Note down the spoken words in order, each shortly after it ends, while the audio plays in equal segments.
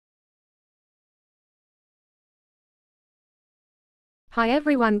Hi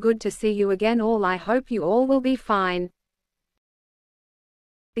everyone, good to see you again all. I hope you all will be fine.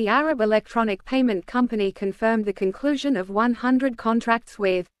 The Arab electronic payment company confirmed the conclusion of 100 contracts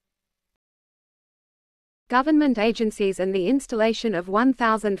with government agencies and the installation of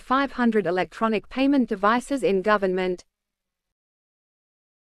 1,500 electronic payment devices in government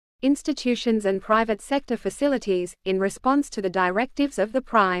institutions and private sector facilities, in response to the directives of the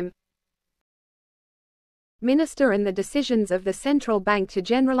Prime Minister and the decisions of the central bank to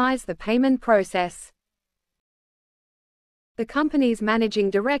generalize the payment process. The company's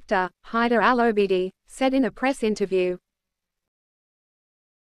managing director, Haider Al-Obeidi, said in a press interview,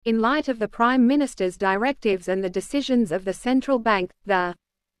 "In light of the Prime Minister's directives and the decisions of the central bank, the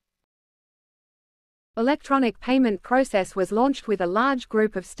electronic payment process was launched with a large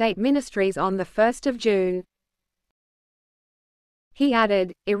group of state ministries on the 1st of June. He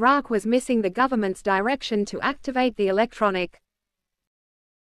added, Iraq was missing the government's direction to activate the electronic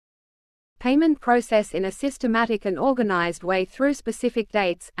payment process in a systematic and organized way through specific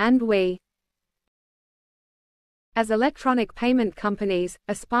dates, and we, as electronic payment companies,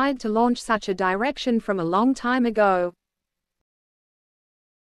 aspired to launch such a direction from a long time ago.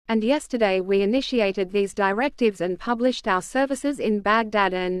 And yesterday we initiated these directives and published our services in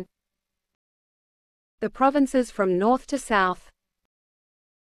Baghdad and the provinces from north to south."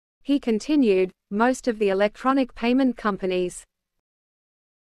 He continued, "Most of the electronic payment companies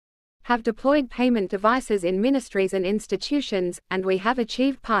have deployed payment devices in ministries and institutions, and we have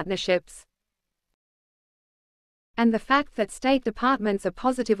achieved partnerships. And the fact that state departments are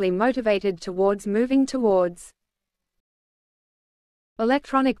positively motivated towards moving towards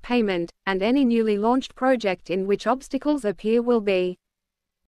electronic payment, and any newly launched project in which obstacles appear will be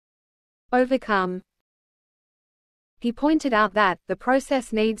overcome." He pointed out that the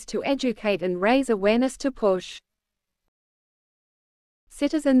process needs to educate and raise awareness to push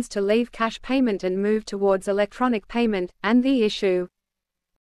citizens to leave cash payment and move towards electronic payment, and the issue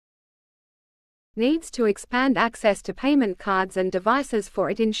needs to expand access to payment cards and devices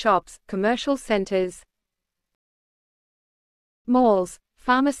for it in shops, commercial centers, malls,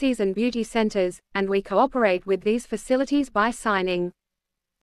 pharmacies and beauty centers, and we cooperate with these facilities by signing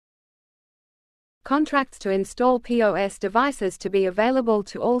contracts to install POS devices to be available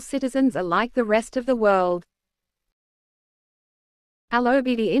to all citizens alike the rest of the world.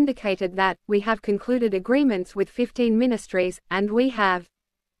 Al-Obeidi indicated that, "We have concluded agreements with 15 ministries, and we have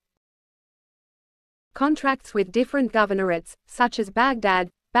contracts with different governorates, such as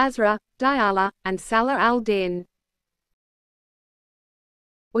Baghdad, Basra, Diyala, and Salah al-Din.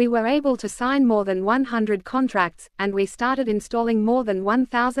 We were able to sign more than 100 contracts, and we started installing more than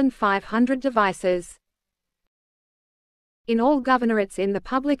 1,500 devices in all governorates in the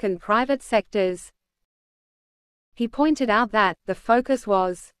public and private sectors." He pointed out that the focus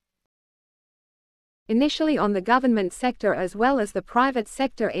was initially on the government sector as well as the private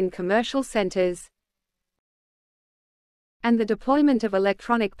sector in commercial centers, and the deployment of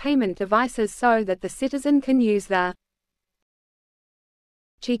electronic payment devices so that the citizen can use the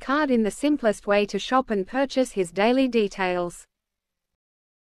card in the simplest way to shop and purchase his daily details.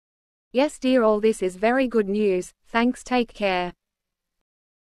 Yes dear, all this is very good news, thanks, take care.